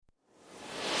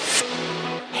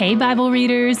Hey, Bible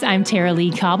readers, I'm Tara Lee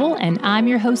Cobble, and I'm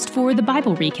your host for the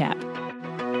Bible Recap.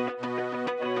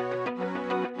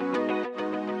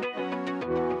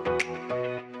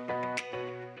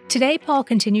 Today, Paul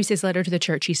continues his letter to the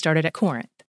church he started at Corinth.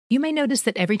 You may notice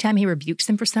that every time he rebukes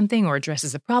them for something or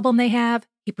addresses a problem they have,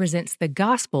 he presents the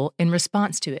gospel in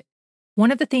response to it.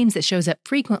 One of the themes that shows up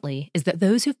frequently is that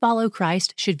those who follow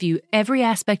Christ should view every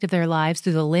aspect of their lives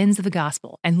through the lens of the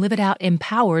gospel and live it out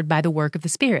empowered by the work of the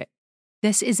Spirit.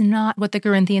 This is not what the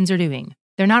Corinthians are doing.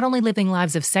 They're not only living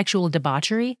lives of sexual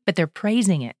debauchery, but they're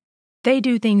praising it. They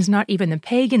do things not even the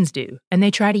pagans do, and they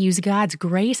try to use God's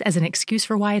grace as an excuse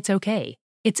for why it's okay.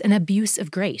 It's an abuse of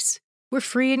grace. We're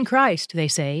free in Christ, they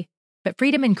say. But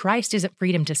freedom in Christ isn't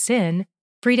freedom to sin.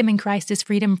 Freedom in Christ is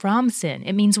freedom from sin.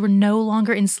 It means we're no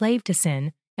longer enslaved to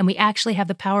sin, and we actually have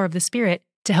the power of the Spirit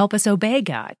to help us obey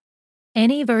God.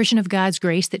 Any version of God's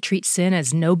grace that treats sin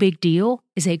as no big deal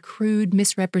is a crude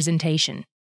misrepresentation.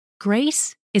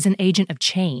 Grace is an agent of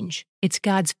change. It's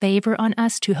God's favor on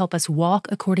us to help us walk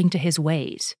according to His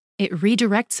ways. It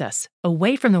redirects us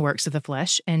away from the works of the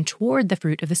flesh and toward the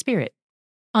fruit of the Spirit.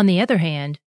 On the other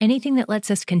hand, anything that lets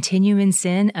us continue in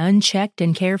sin unchecked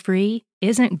and carefree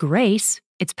isn't grace,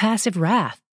 it's passive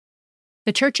wrath.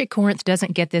 The church at Corinth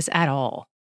doesn't get this at all.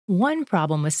 One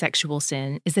problem with sexual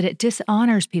sin is that it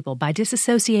dishonors people by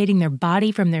disassociating their body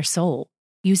from their soul,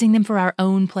 using them for our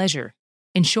own pleasure.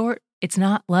 In short, it's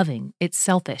not loving, it's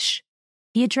selfish.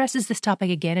 He addresses this topic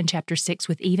again in chapter 6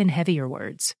 with even heavier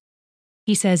words.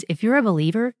 He says, if you're a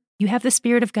believer, you have the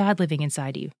Spirit of God living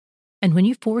inside you. And when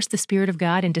you force the Spirit of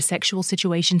God into sexual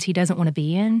situations He doesn't want to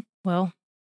be in, well,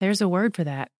 there's a word for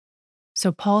that.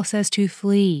 So Paul says to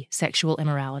flee sexual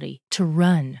immorality, to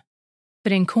run.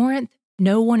 But in Corinth,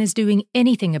 no one is doing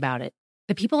anything about it.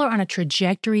 The people are on a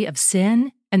trajectory of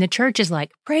sin, and the church is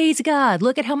like, praise God,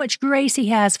 look at how much grace He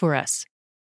has for us.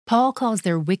 Paul calls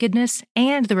their wickedness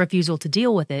and the refusal to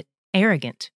deal with it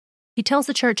arrogant. He tells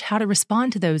the church how to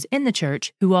respond to those in the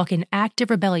church who walk in active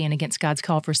rebellion against God's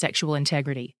call for sexual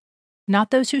integrity.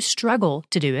 Not those who struggle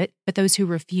to do it, but those who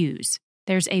refuse.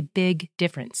 There's a big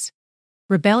difference.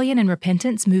 Rebellion and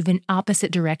repentance move in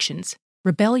opposite directions.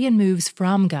 Rebellion moves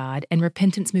from God, and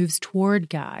repentance moves toward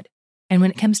God. And when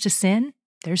it comes to sin,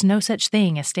 there's no such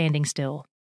thing as standing still.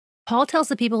 Paul tells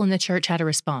the people in the church how to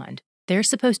respond. They're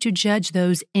supposed to judge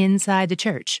those inside the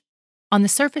church. On the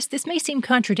surface, this may seem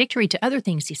contradictory to other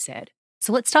things he said.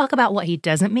 So let's talk about what he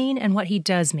doesn't mean and what he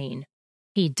does mean.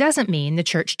 He doesn't mean the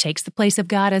church takes the place of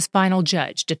God as final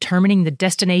judge, determining the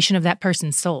destination of that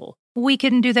person's soul. We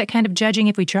couldn't do that kind of judging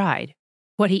if we tried.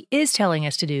 What he is telling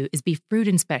us to do is be fruit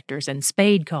inspectors and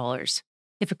spade callers.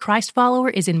 If a Christ follower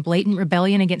is in blatant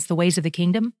rebellion against the ways of the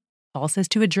kingdom, Paul says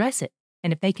to address it,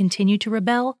 and if they continue to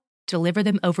rebel, deliver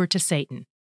them over to Satan.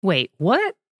 Wait,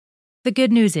 what? The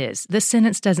good news is, the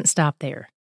sentence doesn't stop there.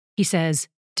 He says,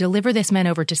 deliver this man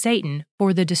over to Satan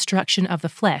for the destruction of the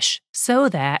flesh, so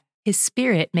that his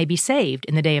spirit may be saved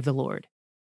in the day of the Lord.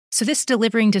 So this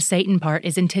delivering to Satan part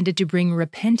is intended to bring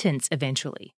repentance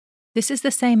eventually. This is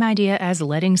the same idea as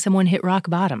letting someone hit rock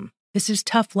bottom. This is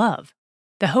tough love.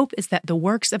 The hope is that the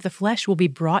works of the flesh will be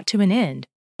brought to an end,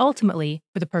 ultimately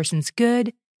for the person's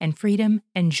good and freedom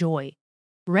and joy.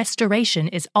 Restoration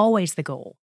is always the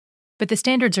goal. But the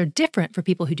standards are different for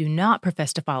people who do not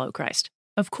profess to follow Christ.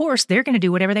 Of course, they're going to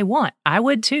do whatever they want. I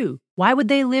would too. Why would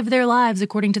they live their lives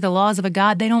according to the laws of a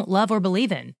God they don't love or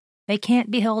believe in? They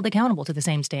can't be held accountable to the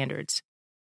same standards.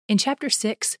 In chapter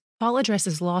 6, Paul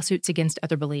addresses lawsuits against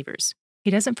other believers. He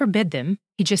doesn't forbid them,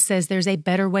 he just says there's a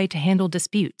better way to handle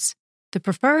disputes. The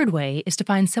preferred way is to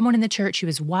find someone in the church who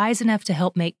is wise enough to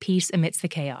help make peace amidst the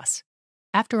chaos.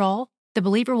 After all, the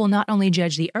believer will not only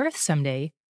judge the earth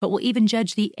someday, but will even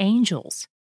judge the angels.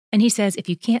 And he says if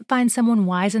you can't find someone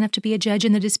wise enough to be a judge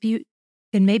in the dispute,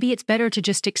 then maybe it's better to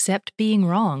just accept being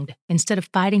wronged instead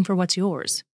of fighting for what's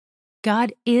yours.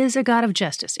 God is a God of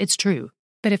justice, it's true.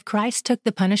 But if Christ took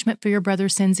the punishment for your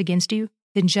brother's sins against you,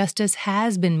 then justice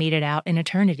has been meted out in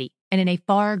eternity, and in a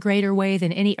far greater way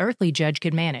than any earthly judge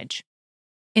could manage.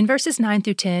 In verses 9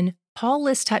 through 10, Paul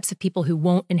lists types of people who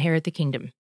won't inherit the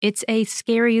kingdom. It's a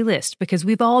scary list because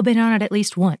we've all been on it at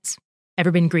least once.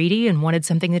 Ever been greedy and wanted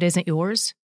something that isn't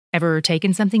yours? Ever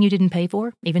taken something you didn't pay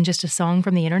for, even just a song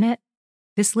from the internet?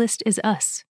 This list is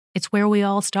us. It's where we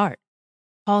all start.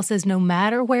 Paul says no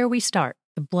matter where we start,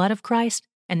 the blood of Christ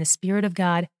and the Spirit of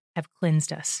God have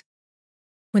cleansed us.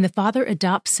 When the Father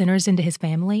adopts sinners into His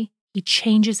family, He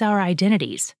changes our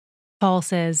identities. Paul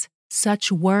says,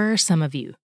 such were some of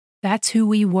you. That's who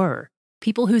we were,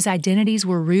 people whose identities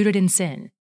were rooted in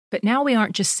sin. But now we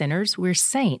aren't just sinners, we're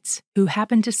saints who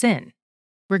happen to sin.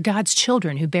 We're God's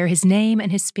children who bear His name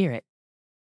and His Spirit.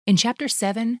 In chapter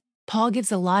 7, Paul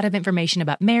gives a lot of information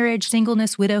about marriage,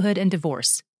 singleness, widowhood, and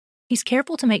divorce. He's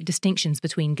careful to make distinctions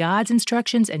between God's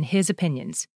instructions and his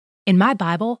opinions. In my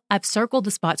Bible, I've circled the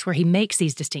spots where he makes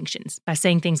these distinctions by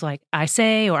saying things like, I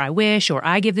say, or I wish, or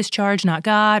I give this charge, not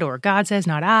God, or God says,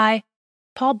 not I.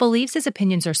 Paul believes his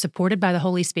opinions are supported by the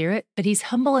Holy Spirit, but he's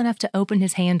humble enough to open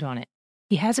his hand on it.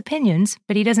 He has opinions,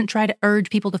 but he doesn't try to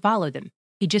urge people to follow them.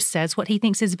 He just says what he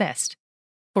thinks is best.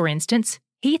 For instance,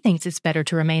 he thinks it's better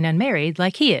to remain unmarried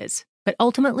like he is, but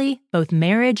ultimately, both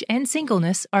marriage and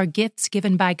singleness are gifts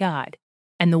given by God,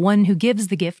 and the one who gives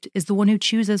the gift is the one who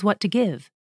chooses what to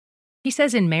give. He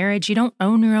says in marriage, you don't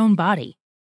own your own body.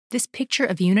 This picture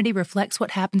of unity reflects what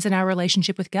happens in our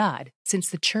relationship with God, since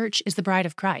the church is the bride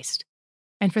of Christ.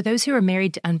 And for those who are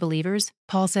married to unbelievers,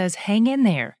 Paul says, hang in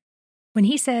there. When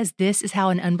he says this is how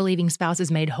an unbelieving spouse is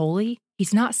made holy,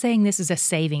 he's not saying this is a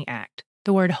saving act.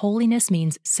 The word holiness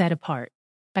means set apart.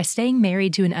 By staying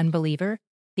married to an unbeliever,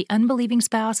 the unbelieving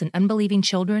spouse and unbelieving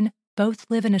children both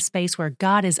live in a space where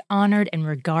God is honored and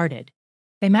regarded.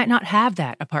 They might not have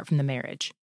that apart from the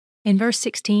marriage. In verse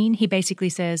 16, he basically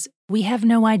says, we have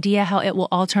no idea how it will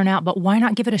all turn out, but why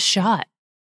not give it a shot?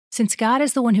 Since God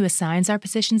is the one who assigns our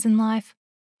positions in life,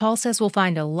 Paul says we'll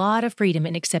find a lot of freedom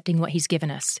in accepting what he's given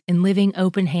us and living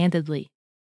open-handedly.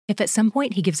 If at some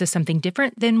point he gives us something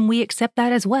different, then we accept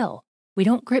that as well. We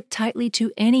don't grip tightly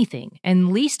to anything,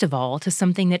 and least of all to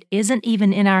something that isn't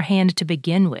even in our hand to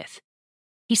begin with.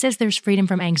 He says there's freedom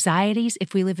from anxieties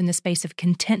if we live in the space of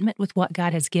contentment with what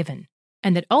God has given,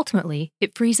 and that ultimately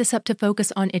it frees us up to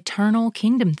focus on eternal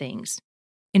kingdom things.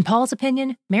 In Paul's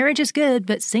opinion, marriage is good,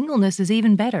 but singleness is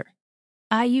even better.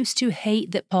 I used to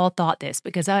hate that Paul thought this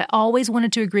because I always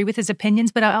wanted to agree with his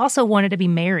opinions, but I also wanted to be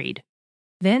married.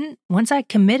 Then, once I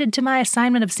committed to my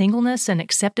assignment of singleness and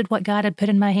accepted what God had put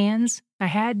in my hands, I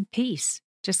had peace,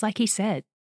 just like he said.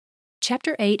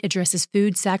 Chapter 8 addresses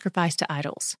food sacrificed to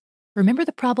idols. Remember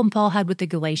the problem Paul had with the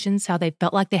Galatians, how they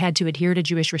felt like they had to adhere to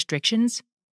Jewish restrictions?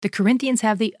 The Corinthians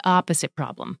have the opposite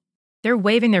problem. They're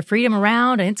waving their freedom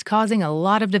around, and it's causing a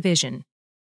lot of division.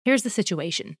 Here's the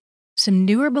situation. Some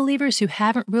newer believers who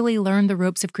haven't really learned the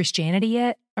ropes of Christianity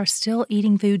yet are still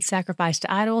eating food sacrificed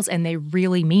to idols, and they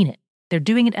really mean it. They're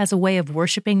doing it as a way of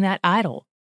worshiping that idol.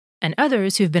 And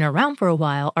others who've been around for a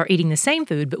while are eating the same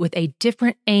food, but with a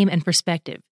different aim and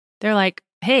perspective. They're like,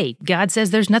 hey, God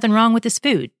says there's nothing wrong with this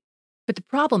food. But the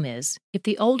problem is, if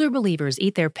the older believers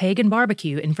eat their pagan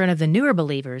barbecue in front of the newer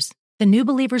believers, the new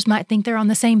believers might think they're on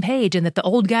the same page and that the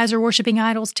old guys are worshiping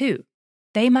idols too.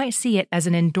 They might see it as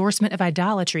an endorsement of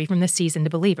idolatry from the seasoned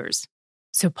believers.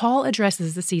 So Paul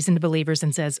addresses the seasoned believers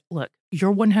and says, look,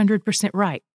 you're 100%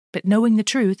 right, but knowing the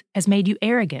truth has made you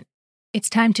arrogant. It's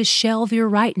time to shelve your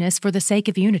rightness for the sake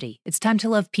of unity. It's time to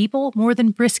love people more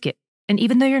than brisket. And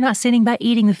even though you're not sinning by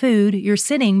eating the food, you're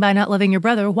sinning by not loving your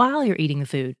brother while you're eating the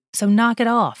food. So knock it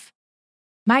off.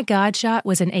 My God shot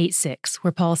was in 8:6,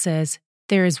 where Paul says,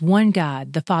 there is one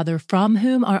God, the Father, from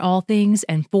whom are all things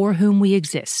and for whom we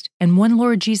exist, and one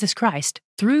Lord Jesus Christ,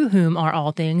 through whom are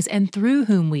all things and through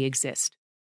whom we exist.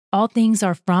 All things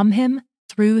are from him,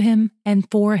 through him, and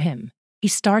for him. He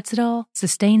starts it all,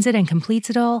 sustains it, and completes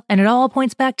it all, and it all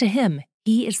points back to him.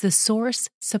 He is the source,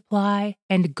 supply,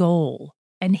 and goal,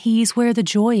 and he's where the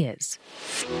joy is.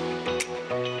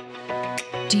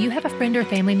 Do you have a friend or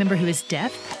family member who is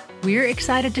deaf? We're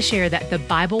excited to share that the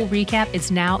Bible Recap is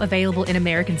now available in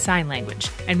American Sign Language,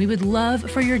 and we would love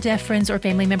for your deaf friends or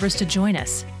family members to join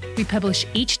us. We publish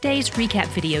each day's recap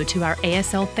video to our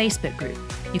ASL Facebook group.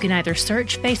 You can either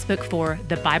search Facebook for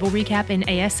the Bible Recap in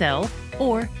ASL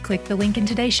or click the link in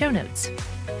today's show notes.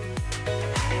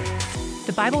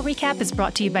 The Bible Recap is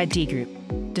brought to you by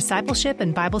D-Group, discipleship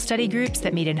and Bible study groups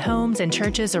that meet in homes and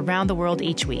churches around the world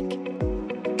each week.